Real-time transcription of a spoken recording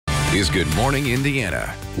is Good Morning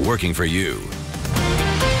Indiana, working for you.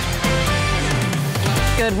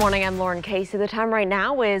 Good morning, I'm Lauren Casey. The time right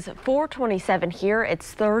now is 4:27 here.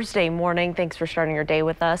 It's Thursday morning. Thanks for starting your day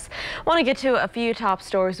with us. I want to get to a few top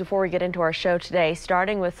stories before we get into our show today,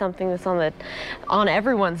 starting with something that's on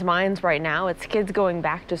everyone's minds right now. It's kids going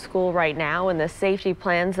back to school right now and the safety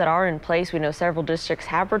plans that are in place. We know several districts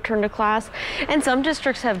have returned to class and some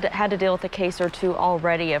districts have had to deal with a case or two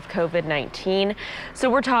already of COVID-19. So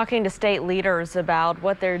we're talking to state leaders about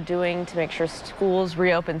what they're doing to make sure schools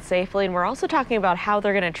reopen safely, and we're also talking about how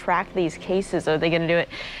they're going to track these cases. Are they going to do it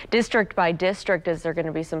district by district? Is there going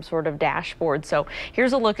to be some sort of dashboard? So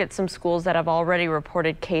here's a look at some schools that have already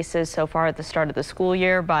reported cases so far at the start of the school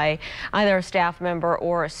year by either a staff member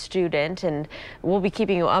or a student, and we'll be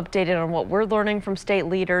keeping you updated on what we're learning from state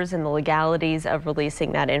leaders and the legalities of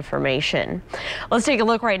releasing that information. Let's take a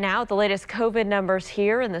look right now at the latest COVID numbers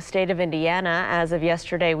here in the state of Indiana. As of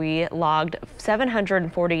yesterday, we logged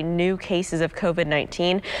 740 new cases of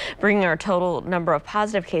COVID-19, bringing our total number of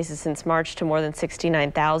positive cases since March to more than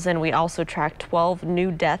 69,000. We also tracked 12 new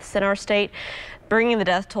deaths in our state, bringing the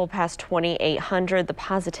death toll past 2,800. The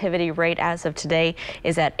positivity rate as of today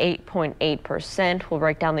is at 8.8%. We'll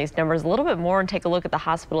break down these numbers a little bit more and take a look at the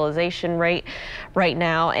hospitalization rate right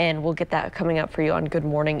now, and we'll get that coming up for you on Good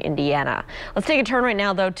Morning Indiana. Let's take a turn right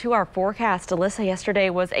now, though, to our forecast. Alyssa, yesterday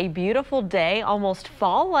was a beautiful day, almost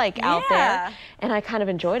fall-like out there, and I kind of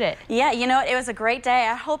enjoyed it. Yeah, you know, it was a great day.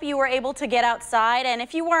 I hope you were able to get outside, and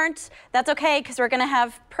if you weren't, that's okay, because we're going to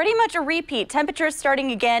have pretty much a repeat. Temperatures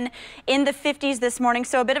starting again in the 50s this morning,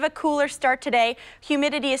 so a bit of a cooler start today.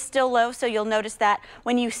 Humidity is still low, so you'll notice that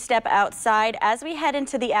when you step outside. As we head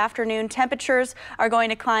into the afternoon, temperatures are going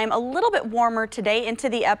to climb a little bit warmer today into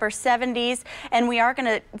the upper 70s, and we are going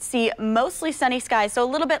to see mostly sunny skies, so a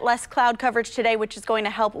little bit less cloud coverage today, which is going to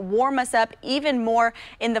help warm us up even more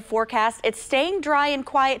in the forecast. It's staying dry and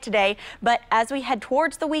quiet today, but as we head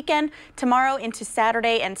towards the weekend, tomorrow into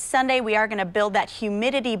Saturday and Sunday, we are going to build that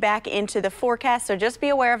humidity back into the forecast, so just be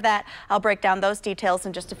aware of that. I'll break down those details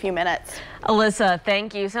in just a few minutes. Alyssa,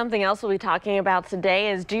 thank you. Something else we'll be talking about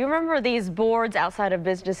today is, do you remember these boards outside of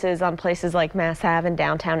businesses on places like Mass Ave in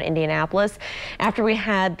downtown Indianapolis? After we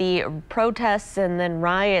had the protests and then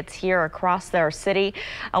riots here across our city,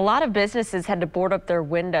 a lot of businesses had to board up their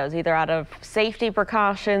windows, either out of safety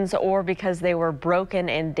precautions or because they were broken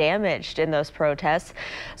and damaged in those protests.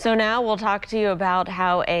 So now we'll talk to you about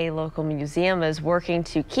how a local museum is working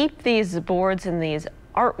to keep these boards and these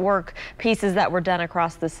artwork pieces that were done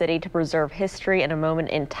across the city to preserve history and a moment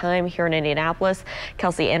in time here in Indianapolis.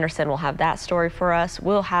 Kelsey Anderson will have that story for us.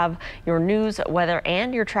 We'll have your news, weather,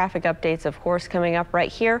 and your traffic updates, of course, coming up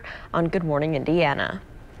right here on Good Morning Indiana.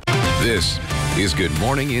 This is Good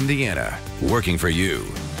Morning Indiana, working for you.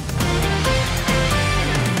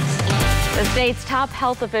 The state's top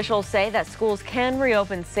health officials say that schools can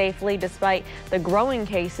reopen safely despite the growing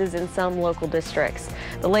cases in some local districts.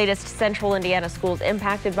 The latest Central Indiana schools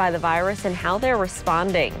impacted by the virus and how they're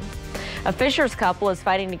responding. A Fishers couple is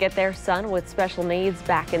fighting to get their son with special needs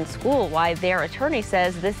back in school, while their attorney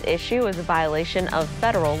says this issue is a violation of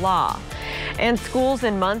federal law. And schools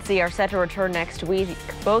in Muncie are set to return next week,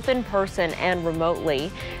 both in person and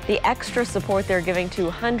remotely. The extra support they're giving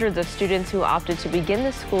to hundreds of students who opted to begin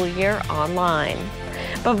the school year online.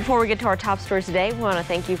 But before we get to our top stories today, we want to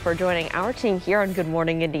thank you for joining our team here on Good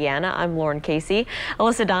Morning Indiana. I'm Lauren Casey.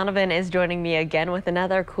 Alyssa Donovan is joining me again with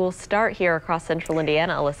another cool start here across Central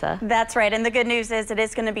Indiana. Alyssa. That's right, and the good news is it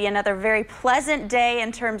is going to be another very pleasant day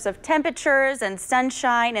in terms of temperatures and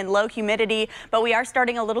sunshine and low humidity, but we are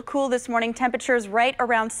starting a little cool this morning. Temperatures right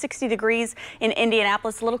around 60 degrees in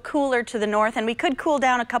Indianapolis, a little cooler to the north, and we could cool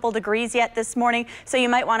down a couple degrees yet this morning, so you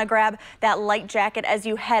might want to grab that light jacket as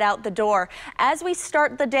you head out the door. As we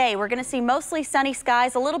start the day, we're going to see mostly sunny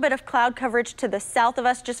skies, a little bit of cloud coverage to the south of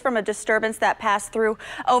us just from a disturbance that passed through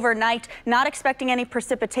overnight. Not expecting any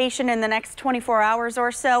precipitation in the next 24 hours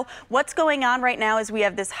or so. What's going on right now is we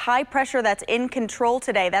have this high pressure that's in control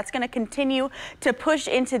today. That's going to continue to push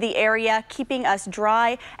into the area, keeping us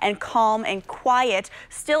dry and calm and quiet,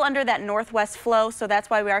 still under that northwest flow. So that's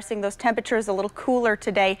why we are seeing those temperatures a little cooler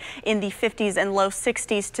today in the 50s and low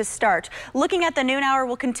 60s to start. Looking at the noon hour,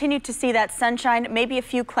 we'll continue to see that sunshine, maybe a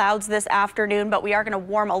few clouds this afternoon, but we are going to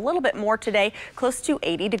warm a little bit more today, close to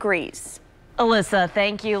 80 degrees. Alyssa,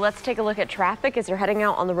 thank you. Let's take a look at traffic as you're heading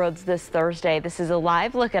out on the roads this Thursday. This is a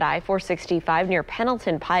live look at I-465 near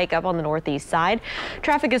Pendleton Pike up on the northeast side.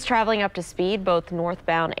 Traffic is traveling up to speed both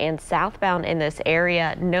northbound and southbound in this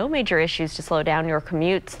area. No major issues to slow down your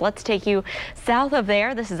commutes. Let's take you south of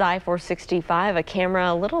there. This is I-465, a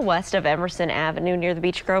camera a little west of Emerson Avenue near the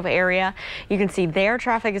Beech Grove area. You can see there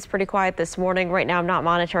traffic is pretty quiet this morning. Right now I'm not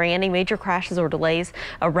monitoring any major crashes or delays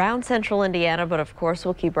around central Indiana, but of course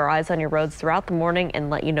we'll keep our eyes on your roads throughout the morning and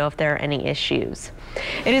let you know if there are any issues.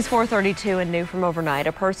 It is 4:32 and new from overnight.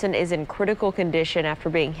 A person is in critical condition after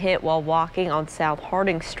being hit while walking on South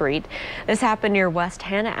Harding Street. This happened near West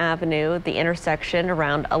Hannah Avenue, the intersection,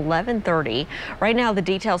 around 11:30. Right now the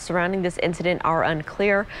details surrounding this incident are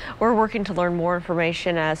unclear. We're working to learn more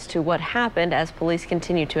information as to what happened as police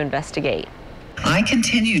continue to investigate. I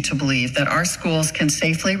continue to believe that our schools can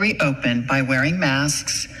safely reopen by wearing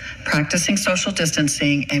masks, practicing social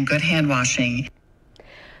distancing, and good hand washing.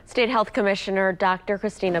 State Health Commissioner Dr.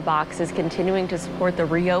 Christina Box is continuing to support the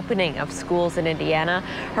reopening of schools in Indiana.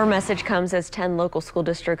 Her message comes as 10 local school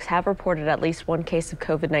districts have reported at least one case of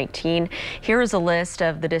COVID-19. Here is a list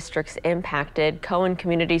of the districts impacted. Cohen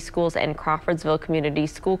Community Schools and Crawfordsville Community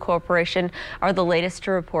School Corporation are the latest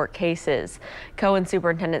to report cases. Cohen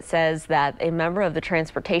superintendent says that a member of the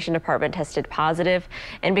transportation department tested positive,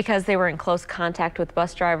 and because they were in close contact with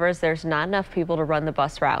bus drivers, there's not enough people to run the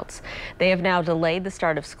bus routes. They have now delayed the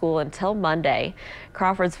start of school until Monday.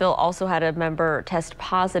 Crawfordsville also had a member test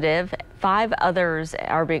positive. 5 others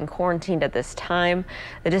are being quarantined at this time.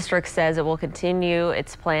 The district says it will continue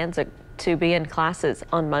its plans to begin classes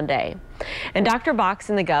on Monday. And Dr. Box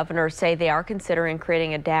and the governor say they are considering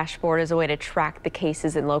creating a dashboard as a way to track the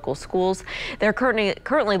cases in local schools. They're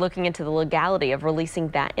currently looking into the legality of releasing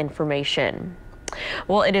that information.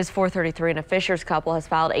 Well, it is 4:33 and a Fishers couple has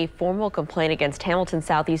filed a formal complaint against Hamilton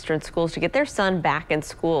Southeastern schools to get their son back in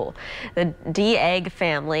school. The Dieg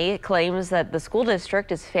family claims that the school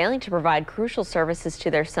district is failing to provide crucial services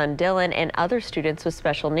to their son Dylan and other students with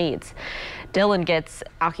special needs. Dylan gets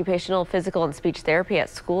occupational, physical, and speech therapy at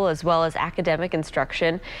school as well as academic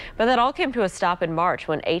instruction, but that all came to a stop in March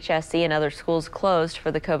when HSE and other schools closed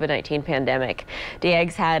for the COVID-19 pandemic.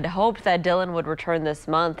 Diegs had hoped that Dylan would return this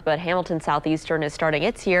month, but Hamilton Southeastern is starting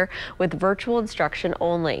its year with virtual instruction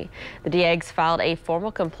only. The Diegs filed a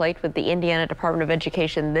formal complaint with the Indiana Department of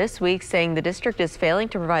Education this week, saying the district is failing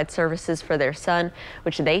to provide services for their son,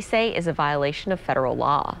 which they say is a violation of federal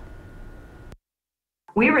law.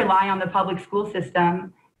 We rely on the public school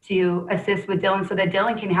system to assist with Dylan so that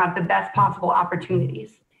Dylan can have the best possible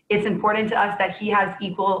opportunities. It's important to us that he has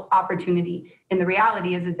equal opportunity. And the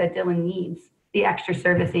reality is that Dylan needs the extra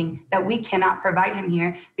servicing that we cannot provide him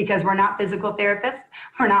here because we're not physical therapists.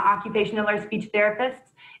 We're not occupational or speech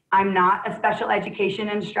therapists. I'm not a special education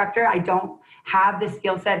instructor. I don't have the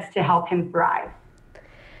skill sets to help him thrive.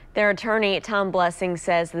 Their attorney, Tom Blessing,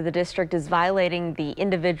 says that the district is violating the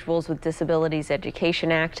Individuals with Disabilities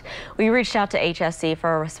Education Act. We reached out to HSE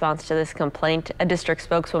for a response to this complaint. A district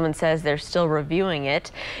spokeswoman says they're still reviewing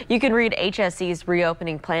it. You can read HSE's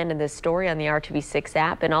reopening plan in this story on the RTV6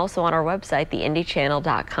 app and also on our website,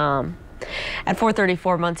 theindychannel.com. At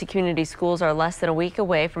 4:34, Muncie Community Schools are less than a week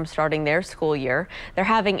away from starting their school year. They're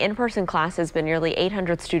having in-person classes, but nearly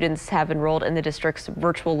 800 students have enrolled in the district's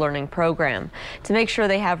virtual learning program. To make sure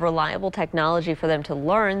they have reliable technology for them to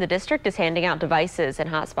learn, the district is handing out devices and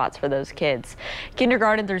hotspots for those kids.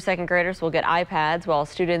 Kindergarten through second graders will get iPads, while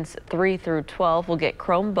students 3 through 12 will get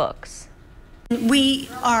Chromebooks. We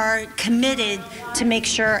are committed to make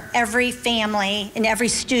sure every family and every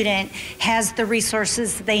student has the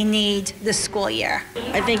resources they need this school year.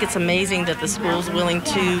 I think it's amazing that the school is willing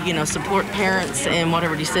to, support parents in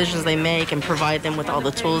whatever decisions they make and provide them with all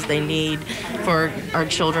the tools they need for our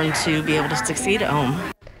children to be able to succeed at home.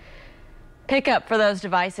 Pickup for those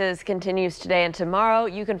devices continues today and tomorrow.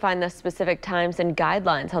 You can find the specific times and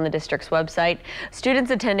guidelines on the district's website.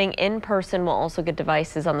 Students attending in person will also get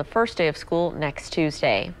devices on the first day of school next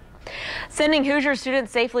Tuesday. Sending Hoosier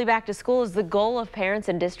students safely back to school is the goal of parents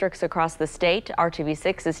in districts across the state.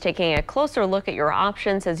 RTV6 is taking a closer look at your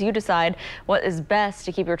options as you decide what is best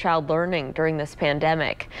to keep your child learning during this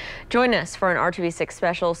pandemic. Join us for an RTV6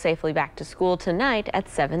 special, Safely Back to School, tonight at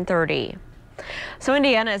 7:30. So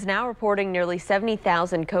Indiana is now reporting nearly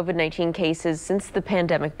 70,000 COVID-19 cases since the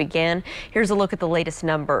pandemic began. Here's a look at the latest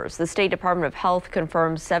numbers. The State Department of Health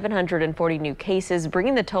confirms 740 new cases,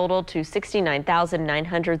 bringing the total to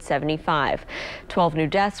 69,975. 12 new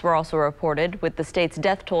deaths were also reported, with the state's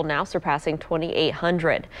death toll now surpassing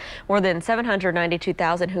 2,800. More than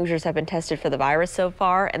 792,000 Hoosiers have been tested for the virus so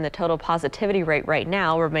far, and the total positivity rate right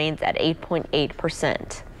now remains at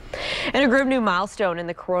 8.8%. And a group new milestone in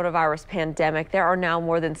the coronavirus pandemic. There are now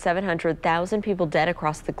more than 700,000 people dead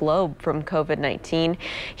across the globe from COVID-19.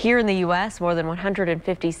 Here in the U.S., more than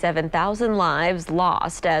 157,000 lives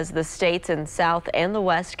lost as the states in South and the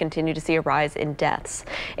West continue to see a rise in deaths.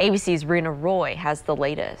 ABC's Rena Roy has the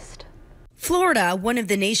latest. Florida, one of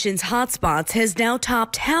the nation's hotspots, has now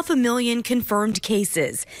topped 500,000 confirmed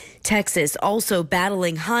cases. Texas also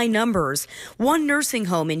battling high numbers. One nursing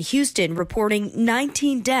home in Houston reporting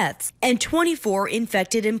 19 deaths and 24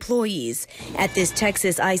 infected employees. At this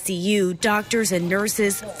Texas ICU, doctors and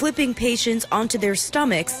nurses flipping patients onto their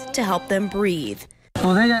stomachs to help them breathe.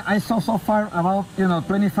 Today I saw so far about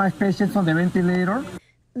 25 patients on the ventilator.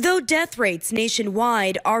 Though death rates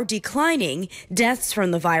nationwide are declining, deaths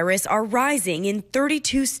from the virus are rising in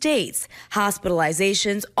 32 states.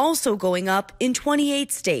 Hospitalizations also going up in 28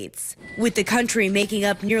 states. With the country making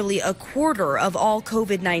up nearly a quarter of all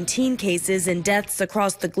COVID-19 cases and deaths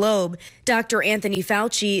across the globe, Dr. Anthony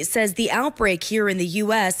Fauci says the outbreak here in the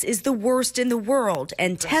U.S. is the worst in the world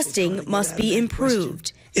and testing must be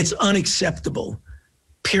improved. It's unacceptable,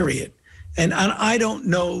 period. And I don't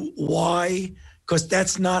know why, because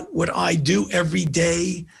that's not what I do every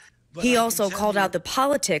day. He also called out the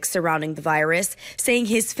politics surrounding the virus, saying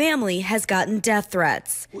his family has gotten death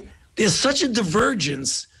threats. There's such a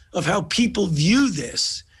divergence of how people view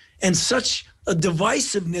this and such a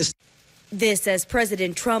divisiveness. This as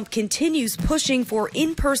President Trump continues pushing for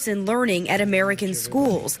in-person learning at American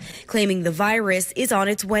schools, claiming the virus is on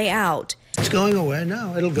its way out. It's going away.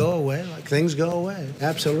 No, it'll go away like things go away.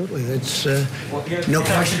 Absolutely. It's no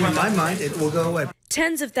question in my mind it will go away.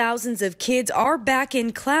 Tens of thousands of kids are back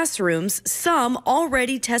in classrooms, some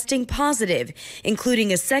already testing positive,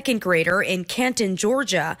 including a second grader in Canton,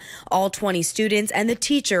 Georgia. All 20 students and the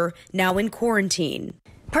teacher now in quarantine.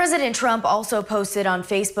 President Trump also posted on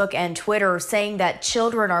Facebook and Twitter saying that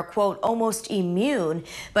children are, quote, almost immune,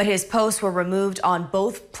 but his posts were removed on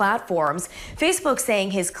both platforms. Facebook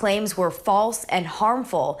saying his claims were false and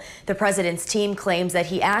harmful. The president's team claims that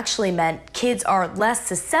he actually meant kids are less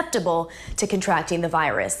susceptible to contracting the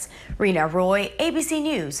virus. Rena Roy, ABC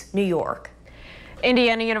News, New York.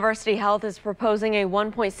 Indiana University Health is proposing a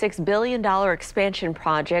 $1.6 billion expansion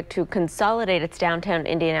project to consolidate its downtown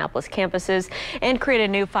Indianapolis campuses and create a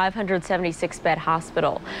new 576-bed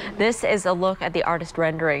hospital. This is a look at the artist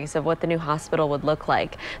renderings of what the new hospital would look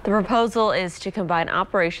like. The proposal is to combine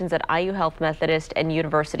operations at IU Health Methodist and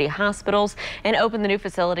University hospitals and open the new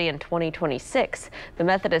facility in 2026. The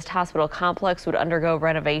Methodist Hospital complex would undergo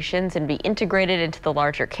renovations and be integrated into the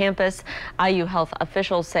larger campus. IU Health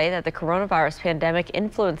officials say that the coronavirus pandemic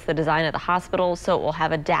influenced the design of the hospital, so it will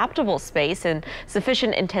have adaptable space and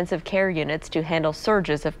sufficient intensive care units to handle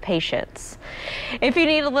surges of patients. If you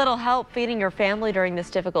need a little help feeding your family during this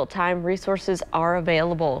difficult time, resources are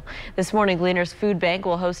available. This morning, Gleaners Food Bank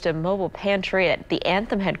will host a mobile pantry at the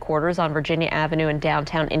Anthem headquarters on Virginia Avenue in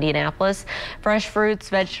downtown Indianapolis. Fresh fruits,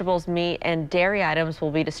 vegetables, meat, and dairy items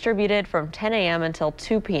will be distributed from 10 a.m. until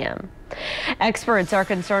 2 p.m. Experts are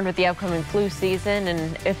concerned with the upcoming flu season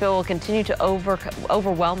and if it will continue to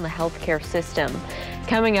overwhelm the healthcare system.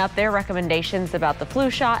 Coming up, their recommendations about the flu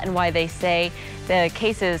shot and why they say the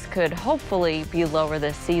cases could hopefully be lower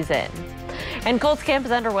this season. And Colts camp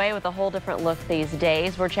is underway with a whole different look these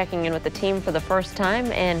days. We're checking in with the team for the first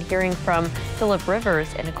time and hearing from Phillip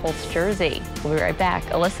Rivers in a Colts jersey. We'll be right back.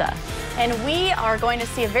 Alyssa. And we are going to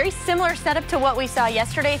see a very similar setup to what we saw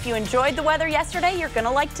yesterday. If you enjoyed the weather yesterday, you're going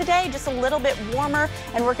to like today, just a little bit warmer,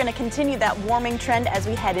 and we're going to continue that warming trend as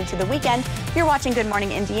we head into the weekend. You're watching Good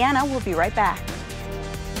Morning Indiana. We'll be right back.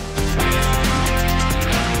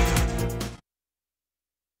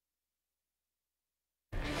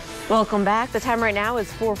 Welcome back. The time right now is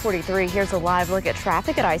 4:43. Here's a live look at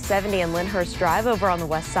traffic at I-70 and Lyndhurst Drive. Over on the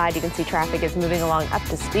west side, you can see traffic is moving along up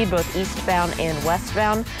to speed, both eastbound and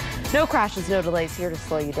westbound. No crashes, no delays here to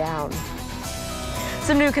slow you down.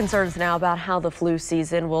 Some new concerns now about how the flu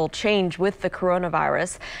season will change with the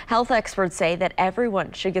coronavirus. Health experts say that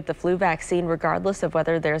everyone should get the flu vaccine regardless of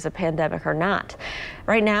whether there's a pandemic or not.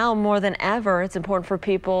 Right now, more than ever, it's important for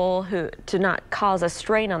people to not cause a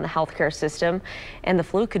strain on the healthcare system, and the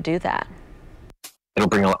flu could do that. It'll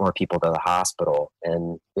bring a lot more people to the hospital.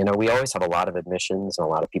 And, we always have a lot of admissions and a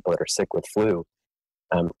lot of people that are sick with flu.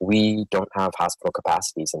 We don't have hospital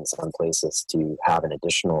capacities in some places to have an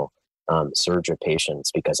additional surge of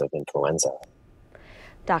patients because of influenza.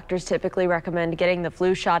 Doctors typically recommend getting the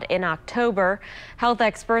flu shot in October. Health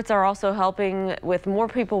experts are also helping with more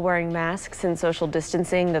people wearing masks and social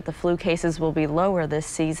distancing that the flu cases will be lower this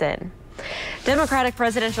season. Democratic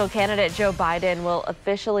presidential candidate Joe Biden will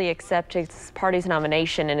officially accept his party's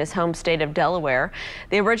nomination in his home state of Delaware.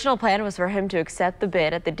 The original plan was for him to accept the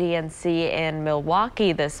bid at the DNC in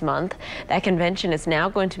Milwaukee this month. That convention is now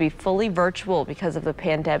going to be fully virtual because of the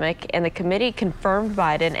pandemic, and the committee confirmed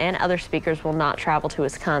Biden and other speakers will not travel to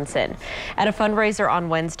Wisconsin. At a fundraiser on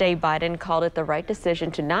Wednesday, Biden called it the right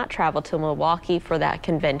decision to not travel to Milwaukee for that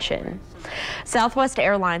convention. Southwest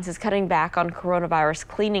Airlines is cutting back on coronavirus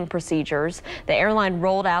cleaning procedures. The airline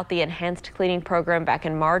rolled out the enhanced cleaning program back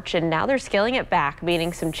in March, and now they're scaling it back,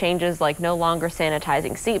 meaning some changes like no longer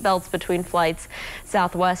sanitizing seatbelts between flights.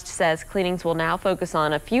 Southwest says cleanings will now focus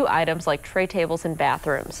on a few items like tray tables and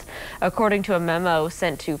bathrooms. According to a memo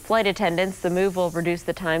sent to flight attendants, the move will reduce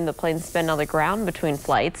the time the planes spend on the ground between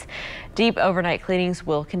flights. Deep overnight cleanings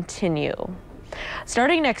will continue.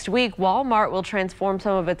 Starting next week, Walmart will transform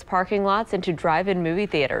some of its parking lots into drive-in movie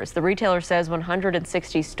theaters. The retailer says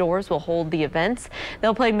 160 stores will hold the events.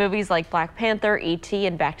 They'll play movies like Black Panther, E.T.,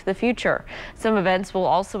 and Back to the Future. Some events will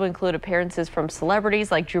also include appearances from celebrities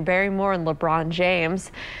like Drew Barrymore and LeBron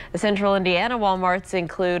James. The Central Indiana Walmarts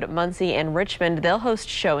include Muncie and Richmond. They'll host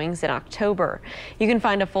showings in October. You can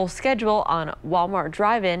find a full schedule on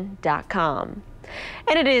walmartdrivein.com.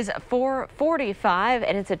 And it is 4:45,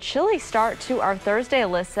 and it's a chilly start to our Thursday,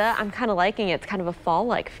 Alyssa. I'm kind of liking it. It's kind of a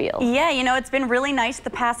fall-like feel. Yeah, you know, it's been really nice the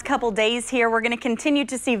past couple days here. We're going to continue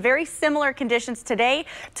to see very similar conditions today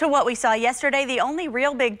to what we saw yesterday. The only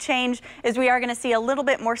real big change is we are going to see a little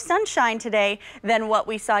bit more sunshine today than what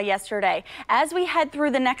we saw yesterday. As we head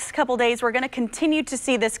through the next couple days, we're going to continue to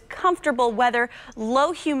see this comfortable weather,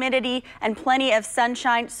 low humidity, and plenty of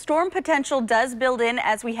sunshine. Storm potential does build in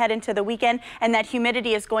as we head into the weekend, and that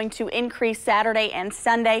humidity is going to increase Saturday and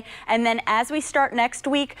Sunday. And then as we start next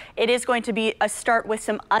week, it is going to be a start with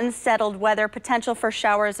some unsettled weather, potential for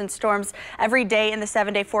showers and storms every day in the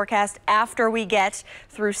 7-day forecast after we get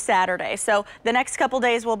through Saturday. So the next couple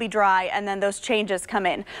days will be dry, and then those changes come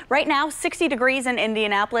in. Right now, 60 degrees in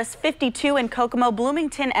Indianapolis, 52 in Kokomo,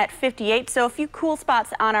 Bloomington at 58. So a few cool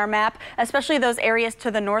spots on our map, especially those areas to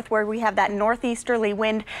the north where we have that northeasterly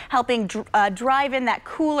wind helping drive in that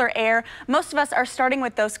cooler air. Most of us are starting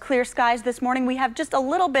with those clear skies this morning. We have just a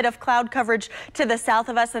little bit of cloud coverage to the south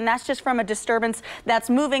of us, and that's just from a disturbance that's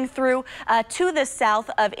moving through to the south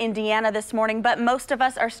of Indiana this morning. But most of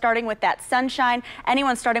us are starting with that sunshine.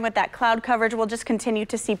 Anyone starting with that cloud coverage will just continue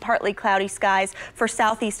to see partly cloudy skies for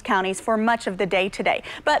southeast counties for much of the day today.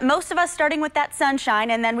 But most of us starting with that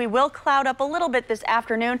sunshine, and then we will cloud up a little bit this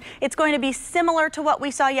afternoon. It's going to be similar to what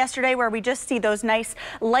we saw yesterday, where we just see those nice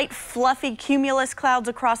light fluffy cumulus clouds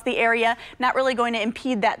across the area, not really going to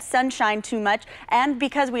impede that sunshine too much. And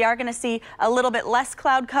because we are going to see a little bit less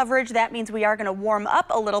cloud coverage, that means we are going to warm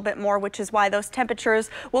up a little bit more, which is why those temperatures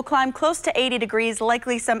will climb close to 80 degrees.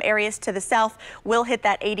 Likely some areas to the south will hit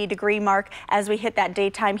that 80-degree mark as we hit that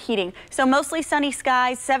daytime heating. So mostly sunny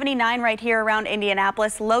skies, 79 right here around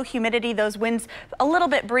Indianapolis. Low humidity, those winds a little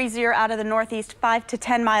bit breezier out of the northeast, 5 to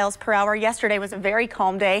 10 miles per hour. Yesterday was a very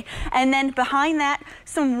calm day. And then behind that,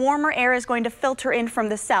 some warmer air is going to filter in from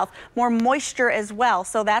the south, more moisture as well.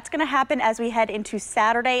 So that's going to happen as we head into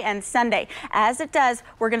Saturday and Sunday. As it does,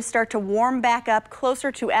 we're going to start to warm back up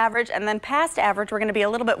closer to average, and then past average, we're going to be a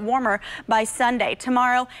little bit warmer by Sunday.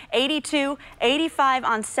 Tomorrow, 82, 85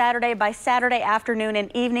 on Saturday. By Saturday afternoon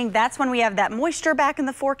and evening, that's when we have that moisture back in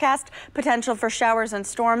the forecast. Potential for showers and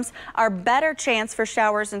storms. Our better chance for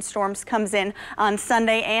showers and storms comes in on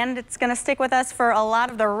Sunday, and it's going to stick with us for a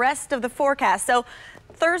lot of the rest of the forecast. So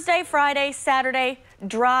Thursday, Friday, Saturday,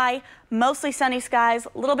 dry, mostly sunny skies,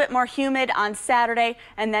 a little bit more humid on Saturday,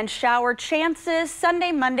 and then shower chances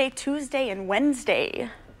Sunday, Monday, Tuesday, and Wednesday.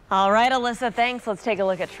 All right, Alyssa, thanks. Let's take a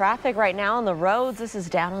look at traffic right now on the roads. This is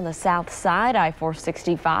down on the south side,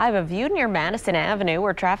 I-465, a view near Madison Avenue,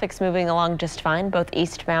 where traffic's moving along just fine, both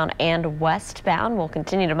eastbound and westbound. We'll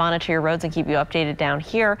continue to monitor your roads and keep you updated down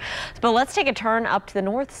here. But let's take a turn up to the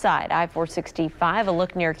north side, I-465, a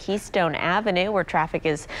look near Keystone Avenue, where traffic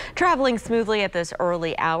is traveling smoothly at this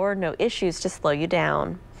early hour. No issues to slow you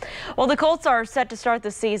down. Well, the Colts are set to start the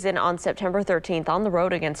season on September 13th on the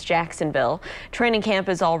road against Jacksonville. Training camp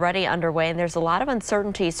is already underway, and there's a lot of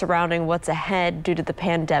uncertainty surrounding what's ahead due to the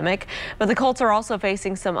pandemic. But the Colts are also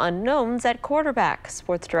facing some unknowns at quarterback.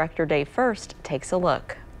 Sports Director Dave First takes a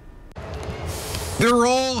look. They're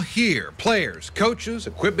all here. Players, coaches,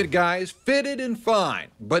 equipment guys, fitted and fine,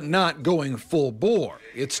 but not going full bore.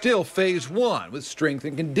 It's still phase one with strength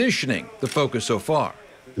and conditioning, the focus so far.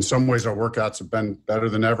 In some ways, our workouts have been better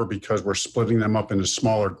than ever because we're splitting them up into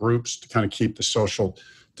smaller groups to kind of keep the social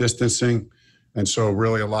distancing. And so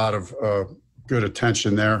really a lot of good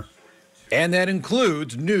attention there. And that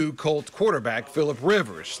includes new Colts quarterback Philip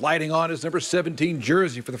Rivers, sliding on his number 17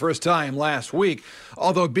 jersey for the first time last week,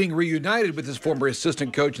 although being reunited with his former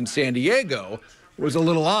assistant coach in San Diego was a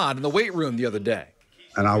little odd in the weight room the other day.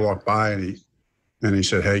 And I walked by and he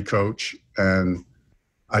said, "Hey, coach." And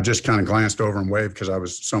I just kind of glanced over and waved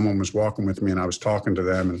because someone was walking with me and I was talking to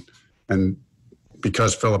them. And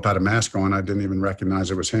because Philip had a mask on, I didn't even recognize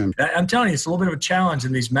it was him. I'm telling you, it's a little bit of a challenge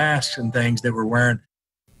in these masks and things that we're wearing.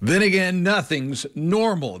 Then again, nothing's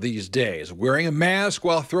normal these days. Wearing a mask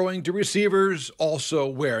while throwing to receivers, also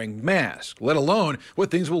wearing masks, let alone what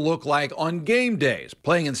things will look like on game days,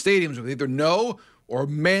 playing in stadiums with either no or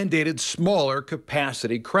mandated smaller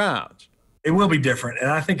capacity crowds. It will be different, and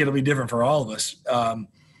I think it'll be different for all of us.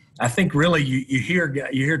 I think really you hear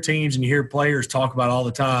teams and you hear players talk about all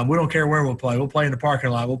the time, we don't care where we'll play. We'll play in the parking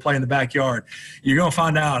lot. We'll play in the backyard. You're going to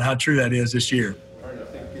find out how true that is this year.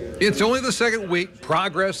 It's only the second week,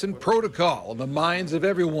 progress and protocol in the minds of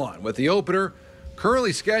everyone, with the opener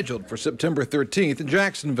currently scheduled for September 13th in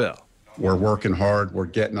Jacksonville. We're working hard. We're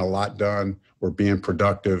getting a lot done. We're being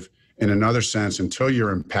productive. In another sense, until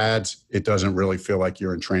you're in pads, it doesn't really feel like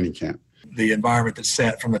you're in training camp. The environment that's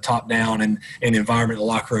set from the top down and the environment in the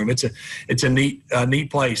locker room. It's a neat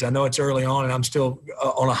place. I know it's early on and I'm still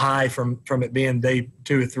on a high from it being day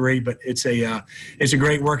 2 or 3, but it's a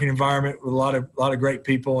great working environment with a lot of great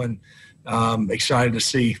people, and excited to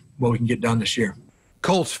see what we can get done this year.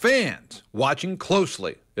 Colts fans watching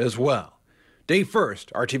closely as well. Dave First,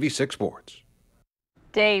 RTV 6 Sports.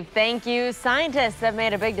 Dave, thank you. Scientists have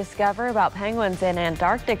made a big discovery about penguins in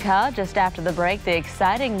Antarctica. Just after the break, the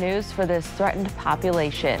exciting news for this threatened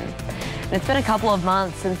population. And it's been a couple of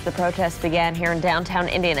months since the protests began here in downtown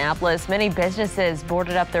Indianapolis. Many businesses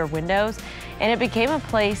boarded up their windows, and it became a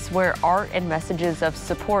place where art and messages of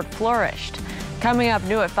support flourished. Coming up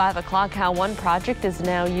new at 5 o'clock, how one project is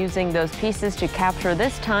now using those pieces to capture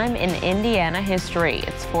this time in Indiana history.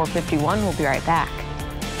 It's 4:51. We'll be right back.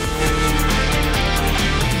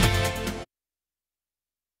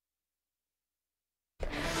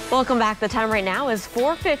 Welcome back. The time right now is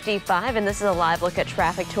 4:55, and this is a live look at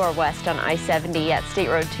traffic to our west on I-70 at State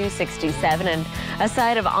Road 267. And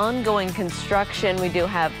aside of ongoing construction, we do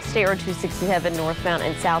have State Road 267 northbound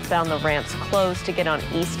and southbound. The ramps closed to get on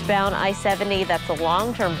eastbound I-70. That's a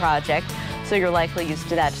long-term project, so you're likely used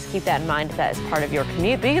to that. Just keep that in mind if that is part of your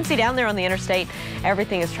commute. But you can see down there on the interstate,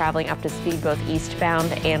 everything is traveling up to speed, both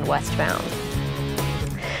eastbound and westbound.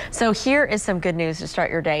 So here is some good news to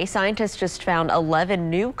start your day. Scientists just found 11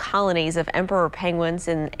 new colonies of emperor penguins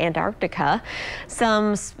in Antarctica.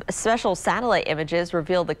 Some special satellite images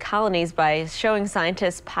reveal the colonies by showing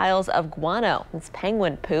scientists piles of guano. It's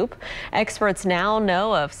penguin poop. Experts now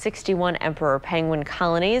know of 61 emperor penguin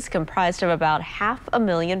colonies comprised of about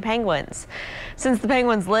 500,000 penguins. Since the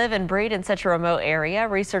penguins live and breed in such a remote area,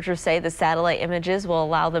 researchers say the satellite images will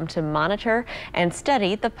allow them to monitor and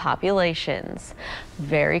study the populations.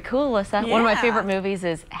 Very cool, Alyssa. Yeah. One of my favorite movies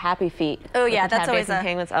is Happy Feet. Oh yeah, that's always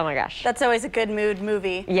penguins. Oh my gosh. That's always a good mood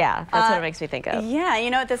movie. Yeah, that's what it makes me think of. Yeah, you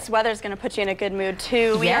know what? This weather's going to put you in a good mood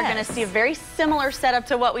too. We are going to see a very similar setup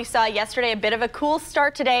to what we saw yesterday. A bit of a cool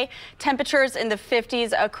start today. Temperatures in the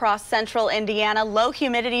 50s across central Indiana. Low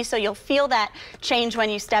humidity, so you'll feel that change when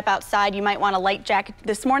you step outside. You might want a light jacket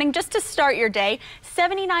this morning just to start your day.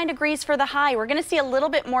 79 degrees for the high. We're going to see a little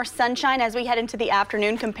bit more sunshine as we head into the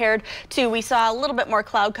afternoon compared to we saw a little bit more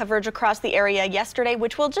cloud coverage across the area yesterday,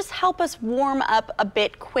 which will just help us warm up a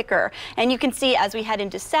bit quicker. And you can see as we head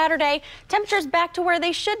into Saturday, temperatures back to where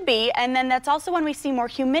they should be. And then that's also when we see more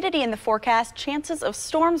humidity in the forecast. Chances of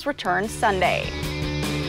storms return Sunday.